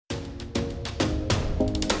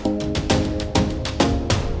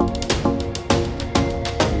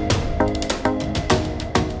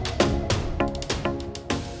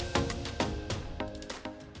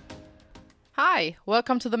Hi,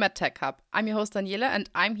 welcome to the MedTech Hub. I'm your host Daniela and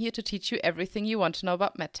I'm here to teach you everything you want to know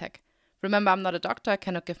about MedTech. Remember, I'm not a doctor, I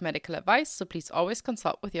cannot give medical advice, so please always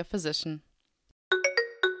consult with your physician.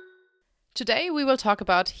 Today we will talk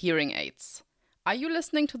about hearing aids. Are you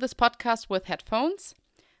listening to this podcast with headphones?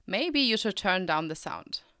 Maybe you should turn down the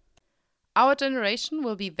sound. Our generation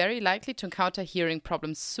will be very likely to encounter hearing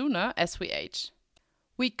problems sooner as we age.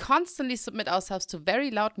 We constantly submit ourselves to very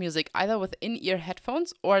loud music either with in-ear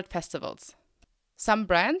headphones or at festivals. Some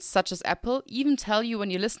brands, such as Apple, even tell you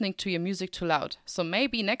when you're listening to your music too loud, so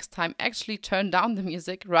maybe next time actually turn down the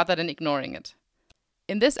music rather than ignoring it.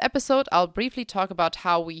 In this episode, I'll briefly talk about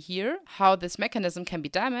how we hear, how this mechanism can be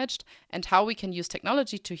damaged, and how we can use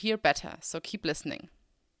technology to hear better, so keep listening.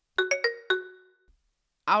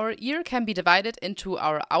 Our ear can be divided into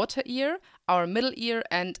our outer ear, our middle ear,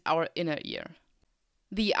 and our inner ear.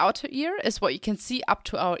 The outer ear is what you can see up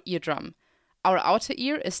to our eardrum. Our outer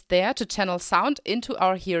ear is there to channel sound into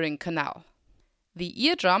our hearing canal. The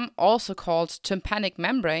eardrum, also called tympanic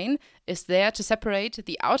membrane, is there to separate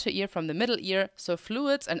the outer ear from the middle ear so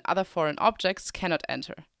fluids and other foreign objects cannot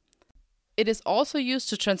enter. It is also used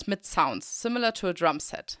to transmit sounds, similar to a drum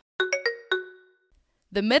set.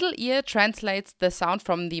 The middle ear translates the sound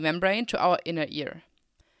from the membrane to our inner ear.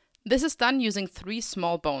 This is done using three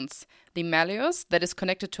small bones, the malleus that is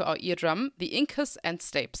connected to our eardrum, the incus and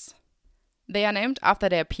stapes. They are named after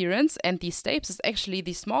their appearance, and the stapes is actually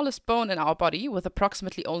the smallest bone in our body with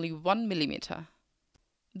approximately only 1 millimeter.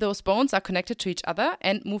 Those bones are connected to each other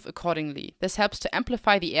and move accordingly. This helps to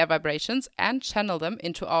amplify the air vibrations and channel them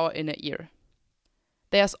into our inner ear.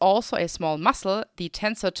 There's also a small muscle, the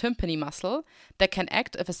tensor tympani muscle, that can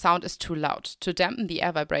act if a sound is too loud, to dampen the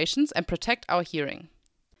air vibrations and protect our hearing.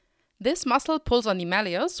 This muscle pulls on the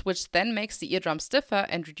malleus, which then makes the eardrum stiffer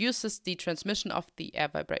and reduces the transmission of the air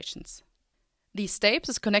vibrations. The stapes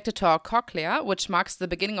is connected to our cochlea, which marks the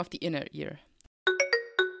beginning of the inner ear.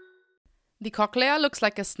 The cochlea looks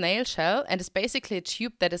like a snail shell and is basically a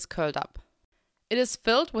tube that is curled up. It is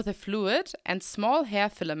filled with a fluid and small hair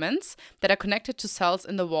filaments that are connected to cells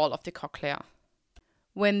in the wall of the cochlea.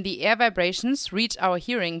 When the air vibrations reach our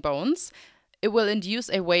hearing bones, it will induce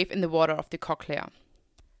a wave in the water of the cochlea.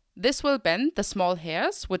 This will bend the small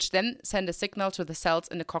hairs, which then send a signal to the cells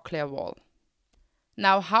in the cochlear wall.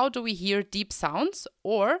 Now, how do we hear deep sounds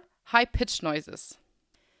or high-pitched noises?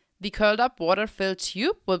 The curled-up water-filled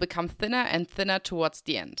tube will become thinner and thinner towards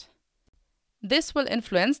the end. This will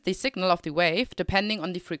influence the signal of the wave depending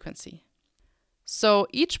on the frequency. So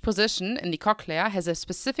each position in the cochlea has a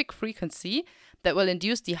specific frequency that will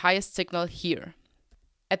induce the highest signal here.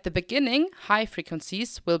 At the beginning, high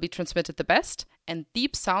frequencies will be transmitted the best, and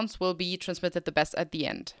deep sounds will be transmitted the best at the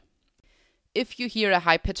end. If you hear a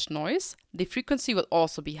high-pitched noise, the frequency will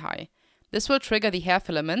also be high. This will trigger the hair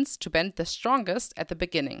filaments to bend the strongest at the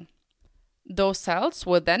beginning. Those cells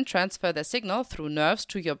will then transfer their signal through nerves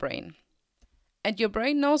to your brain. And your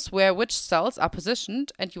brain knows where which cells are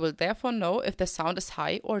positioned, and you will therefore know if the sound is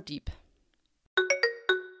high or deep.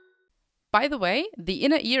 By the way, the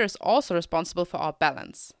inner ear is also responsible for our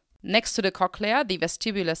balance. Next to the cochlea, the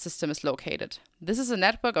vestibular system is located. This is a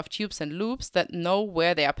network of tubes and loops that know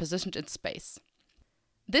where they are positioned in space.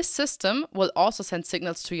 This system will also send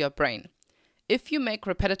signals to your brain. If you make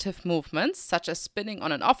repetitive movements, such as spinning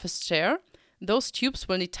on an office chair, those tubes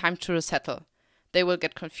will need time to resettle. They will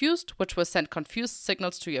get confused, which will send confused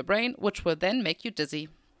signals to your brain, which will then make you dizzy.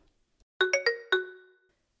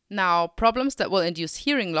 Now, problems that will induce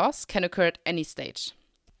hearing loss can occur at any stage.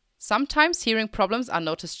 Sometimes hearing problems are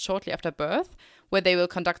noticed shortly after birth, where they will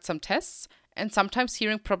conduct some tests, and sometimes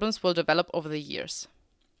hearing problems will develop over the years.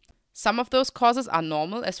 Some of those causes are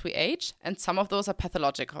normal as we age, and some of those are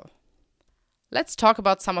pathological. Let's talk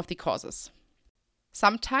about some of the causes.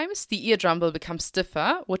 Sometimes the eardrum will become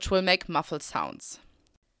stiffer, which will make muffled sounds.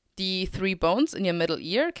 The three bones in your middle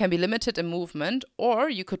ear can be limited in movement,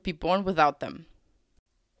 or you could be born without them.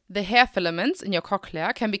 The hair filaments in your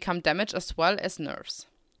cochlea can become damaged as well as nerves.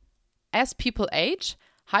 As people age,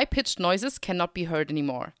 high-pitched noises cannot be heard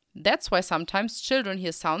anymore. That's why sometimes children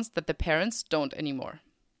hear sounds that the parents don't anymore.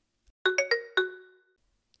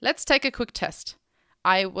 Let's take a quick test.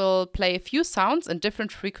 I will play a few sounds in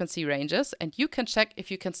different frequency ranges, and you can check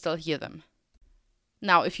if you can still hear them.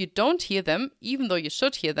 Now, if you don't hear them, even though you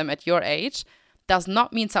should hear them at your age, does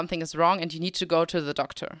not mean something is wrong and you need to go to the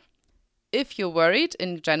doctor. If you're worried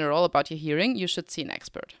in general about your hearing, you should see an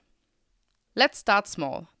expert. Let's start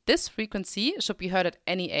small. This frequency should be heard at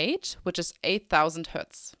any age, which is 8,000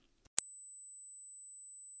 Hz.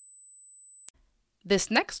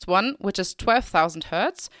 This next one, which is 12,000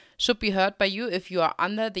 Hz, should be heard by you if you are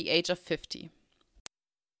under the age of 50.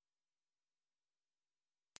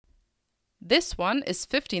 This one is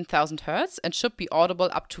 15,000 Hz and should be audible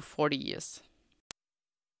up to 40 years.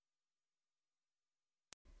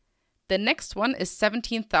 The next one is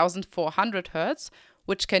 17,400 Hz,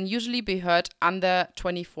 which can usually be heard under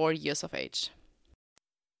 24 years of age.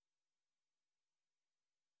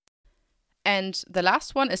 And the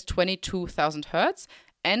last one is 22,000 Hz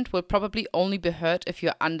and will probably only be heard if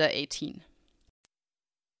you're under 18.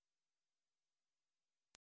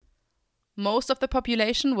 Most of the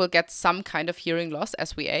population will get some kind of hearing loss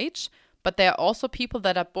as we age, but there are also people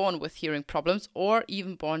that are born with hearing problems or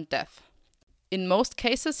even born deaf. In most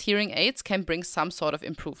cases, hearing aids can bring some sort of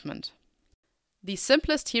improvement. The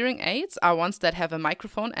simplest hearing aids are ones that have a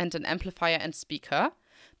microphone and an amplifier and speaker.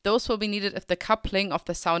 Those will be needed if the coupling of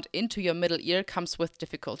the sound into your middle ear comes with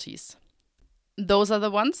difficulties. Those are the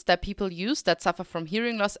ones that people use that suffer from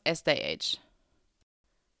hearing loss as they age.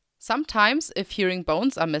 Sometimes, if hearing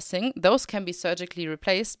bones are missing, those can be surgically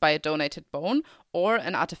replaced by a donated bone or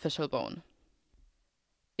an artificial bone.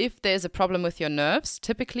 If there is a problem with your nerves,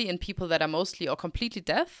 typically in people that are mostly or completely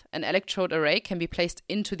deaf, an electrode array can be placed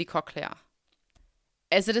into the cochlea.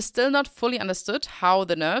 As it is still not fully understood how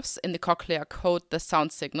the nerves in the cochlea code the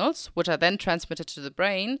sound signals, which are then transmitted to the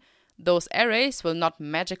brain, those arrays will not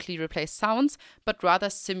magically replace sounds, but rather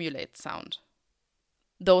simulate sound.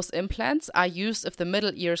 Those implants are used if the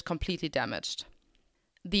middle ear is completely damaged.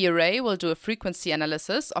 The array will do a frequency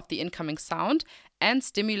analysis of the incoming sound and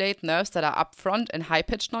stimulate nerves that are up front in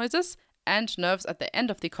high-pitched noises and nerves at the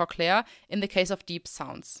end of the cochlea in the case of deep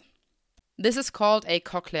sounds. This is called a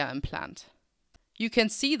cochlear implant. You can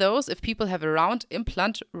see those if people have a round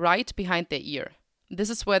implant right behind their ear.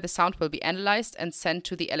 This is where the sound will be analyzed and sent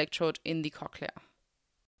to the electrode in the cochlea.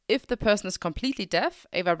 If the person is completely deaf,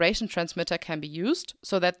 a vibration transmitter can be used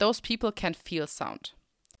so that those people can feel sound.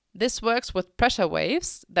 This works with pressure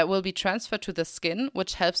waves that will be transferred to the skin,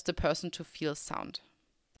 which helps the person to feel sound.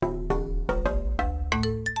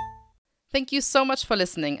 Thank you so much for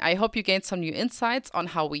listening. I hope you gained some new insights on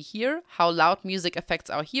how we hear, how loud music affects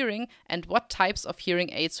our hearing, and what types of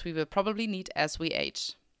hearing aids we will probably need as we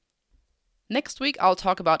age. Next week, I'll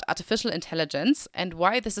talk about artificial intelligence and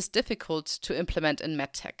why this is difficult to implement in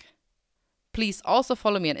MedTech. Please also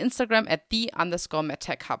follow me on Instagram at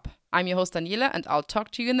 @the_MedTech Hub. I'm your host Daniela, and I'll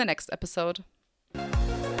talk to you in the next episode.